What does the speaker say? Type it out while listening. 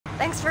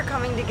Thanks for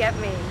coming to get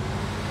me.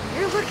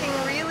 You're looking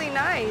really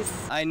nice.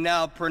 I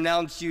now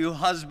pronounce you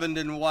husband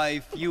and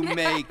wife. You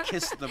may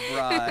kiss the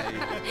bride.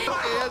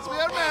 Yes, we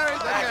are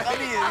married. Okay. Come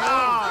here.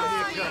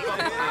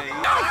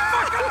 No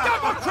fucking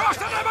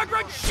double-crossing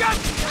immigrant shit!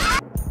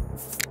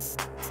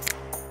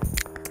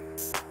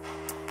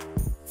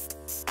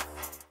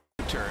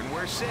 Turn,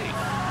 we're safe.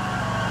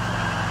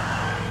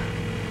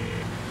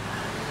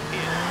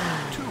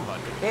 In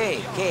 200.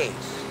 Hey,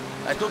 Case.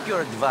 I took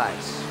your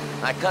advice.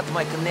 I cut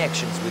my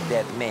connections with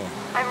that man.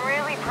 I'm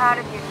really proud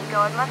of you,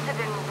 Niko. It must have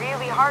been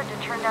really hard to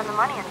turn down the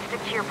money and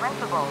stick to your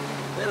principles.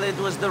 Well, it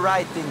was the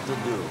right thing to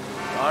do.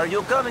 Are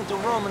you coming to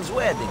Roman's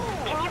wedding?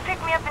 Can you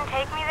pick me up and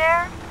take me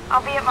there?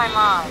 I'll be at my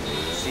mom's.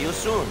 See you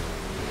soon.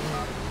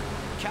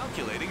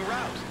 Calculating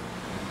route.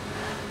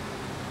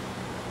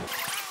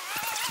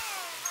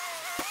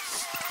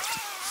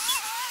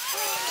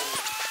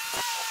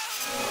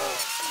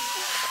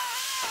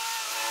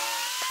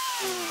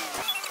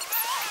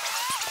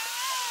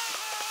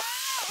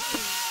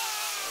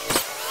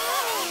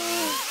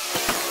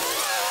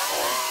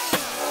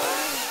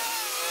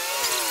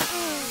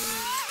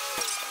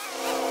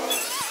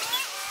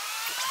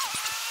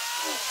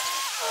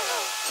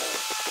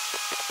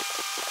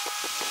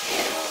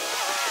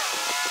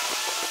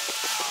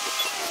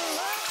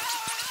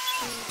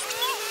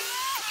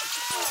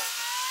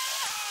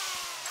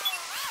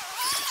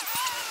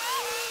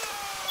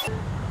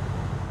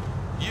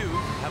 You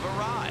have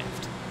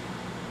arrived.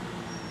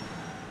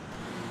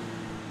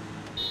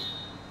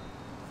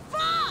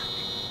 Fuck!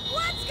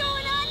 What's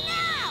going on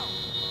now?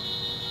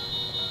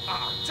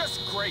 Ah,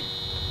 just great.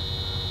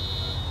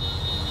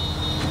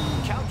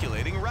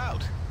 Calculating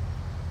route.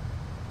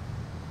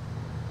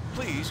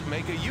 Please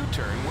make a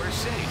U-turn where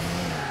safe.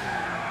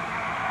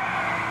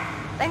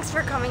 Thanks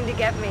for coming to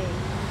get me.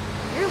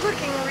 You're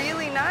looking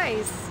really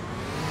nice.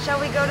 Shall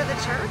we go to the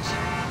church?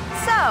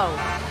 So,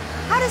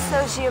 how do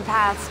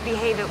sociopaths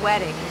behave at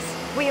weddings?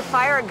 Will you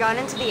fire a gun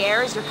into the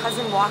air as your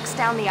cousin walks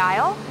down the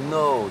aisle?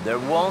 No, there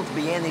won't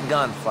be any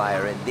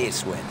gunfire at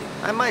this wedding.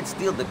 I might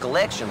steal the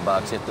collection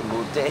box if the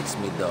mood takes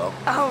me, though.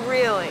 Oh,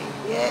 really?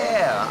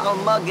 Yeah, I'll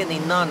mug any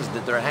nuns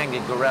that are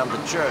hanging around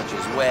the church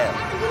as well.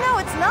 You know,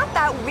 it's not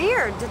that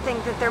weird to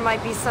think that there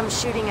might be some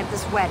shooting at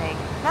this wedding.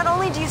 Not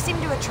only do you seem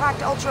to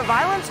attract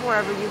ultra-violence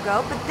wherever you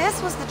go, but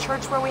this was the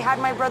church where we had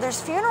my brother's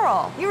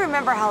funeral. You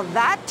remember how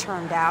that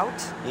turned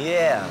out?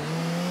 Yeah.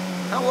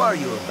 How are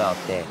you about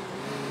that?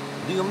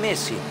 Do you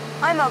miss him?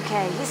 I'm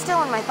okay. He's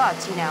still in my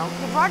thoughts, you know.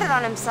 He brought it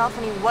on himself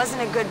and he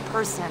wasn't a good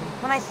person.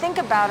 When I think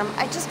about him,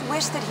 I just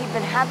wish that he'd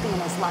been happy in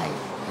his life.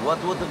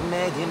 What would have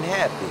made him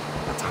happy?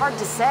 It's hard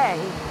to say,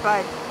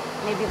 but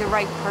maybe the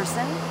right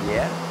person?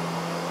 Yeah?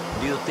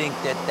 Do you think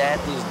that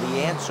that is the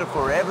answer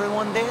for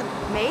everyone then?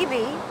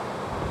 Maybe.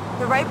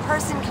 The right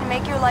person can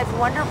make your life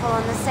wonderful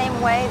in the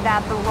same way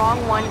that the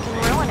wrong one can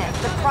ruin it.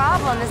 The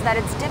problem is that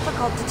it's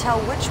difficult to tell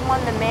which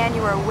one the man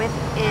you are with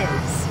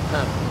is.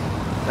 Huh.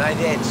 I've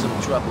had some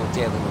trouble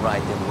telling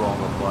right and wrong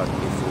apart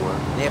before.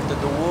 After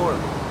the war,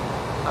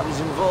 I was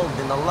involved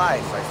in a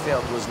life I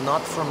felt was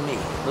not for me.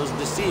 Those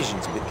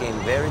decisions became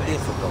very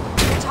difficult.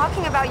 You're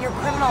talking about your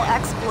criminal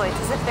exploits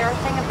as if they're a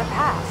thing of the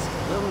past.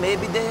 Well,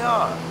 maybe they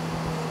are.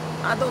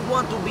 I don't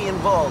want to be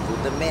involved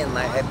with the men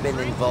I have been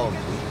involved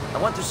with. I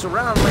want to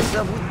surround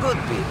myself with good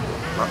people,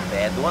 not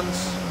bad ones.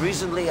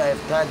 Recently, I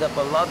have tied up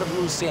a lot of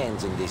loose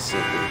ends in this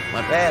city.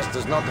 My past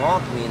does not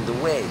haunt me in the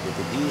way that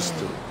it used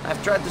to.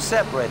 I've tried to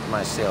separate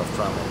myself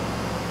from it.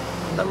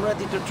 And I'm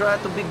ready to try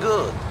to be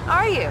good.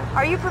 Are you?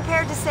 Are you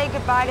prepared to say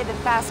goodbye to the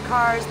fast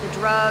cars, the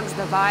drugs,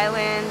 the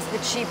violence, the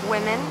cheap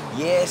women?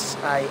 Yes,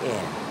 I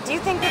am. Do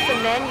you think that the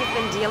men you've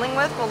been dealing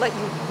with will let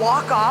you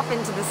walk off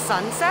into the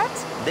sunset?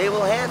 They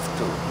will have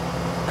to.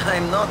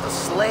 I'm not a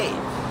slave.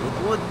 It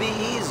would be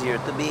easier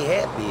to be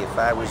happy if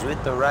I was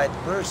with the right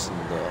person,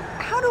 though.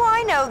 How do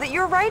I know that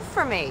you're right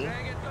for me?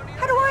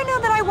 How do I know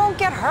that I won't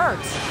get hurt?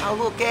 I'll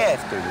look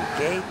after you,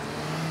 Kate.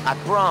 I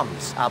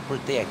promise I'll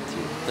protect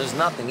you. There's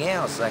nothing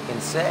else I can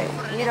say.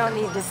 You don't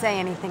need to say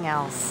anything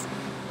else.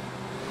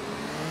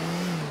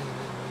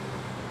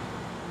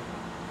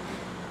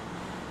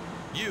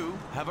 You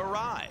have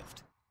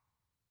arrived.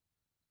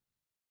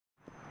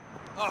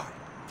 Oh,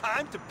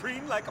 time to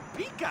preen like a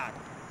peacock.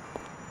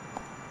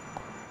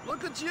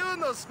 Look at you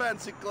in those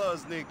fancy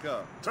clothes,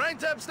 Niko. Trying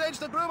to upstage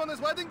the groom on his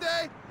wedding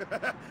day?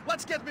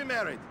 Let's get me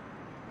married.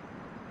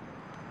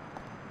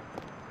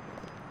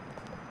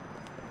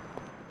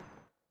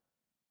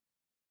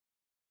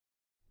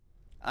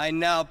 I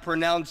now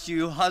pronounce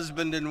you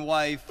husband and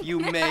wife. You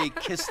may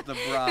kiss the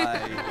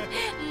bride.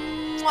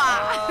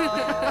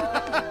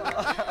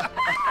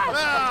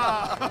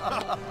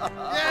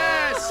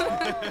 Yes!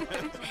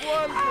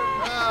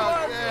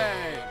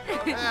 Wonderful!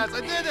 Okay. Yes, I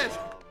did it!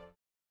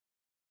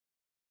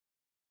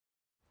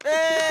 Hey!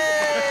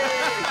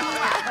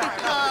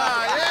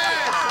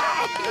 Yes!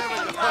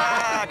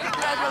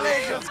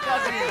 Congratulations,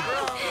 cousin!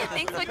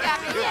 Thanks for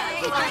coming.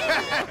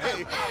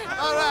 Okay.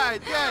 All right,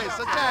 yes,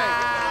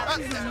 okay. There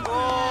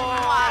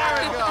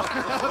we go.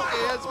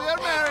 Okay, yes, we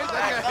are married.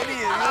 Okay. Come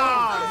here.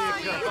 Oh,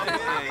 Niko.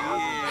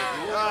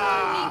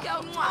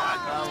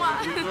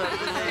 You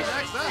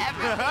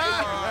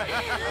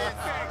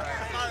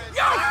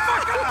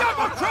fucking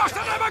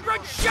double-crossing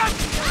immigrant shit!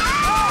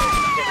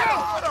 Get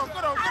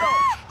on.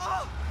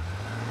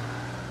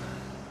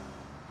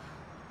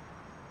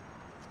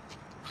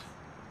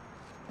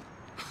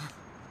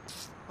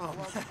 Oh,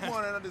 what's going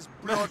on in this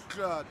blood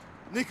clot?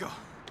 Niko.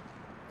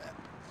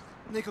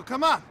 Niko,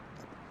 come on.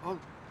 Oh,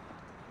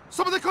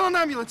 somebody call an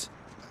ambulance.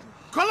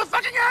 Call the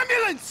fucking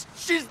ambulance!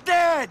 She's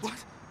dead!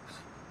 What?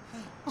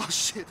 Oh,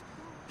 shit.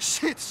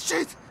 Shit.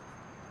 She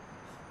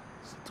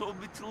told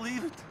me to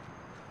leave it.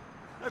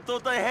 I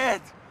thought I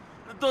had.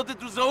 I thought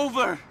it was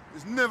over.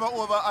 It's never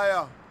over,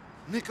 Aya.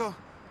 Niko,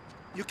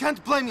 you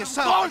can't blame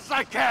yourself. Of course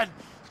I can!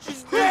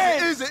 She's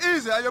dead!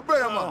 Easy, are you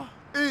better, man?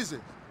 Easy.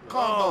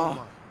 Calm down,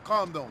 man.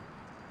 Calm down.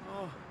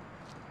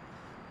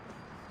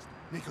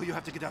 Niko, you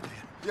have to get out of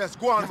here. Yes,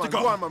 go on, man.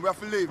 Go. Go on, man. We have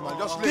to leave, man.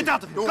 Just leave. Get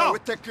out of here. Don't Go. worry, we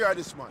take care of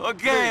this, man.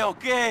 Okay, Leave.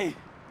 okay.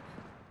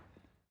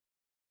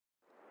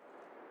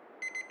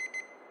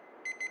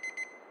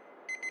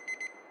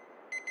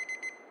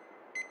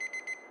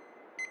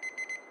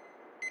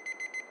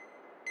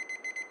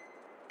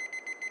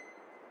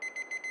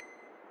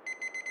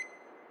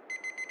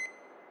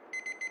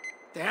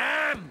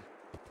 Damn!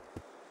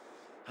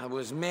 I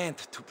was meant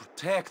to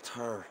protect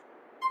her.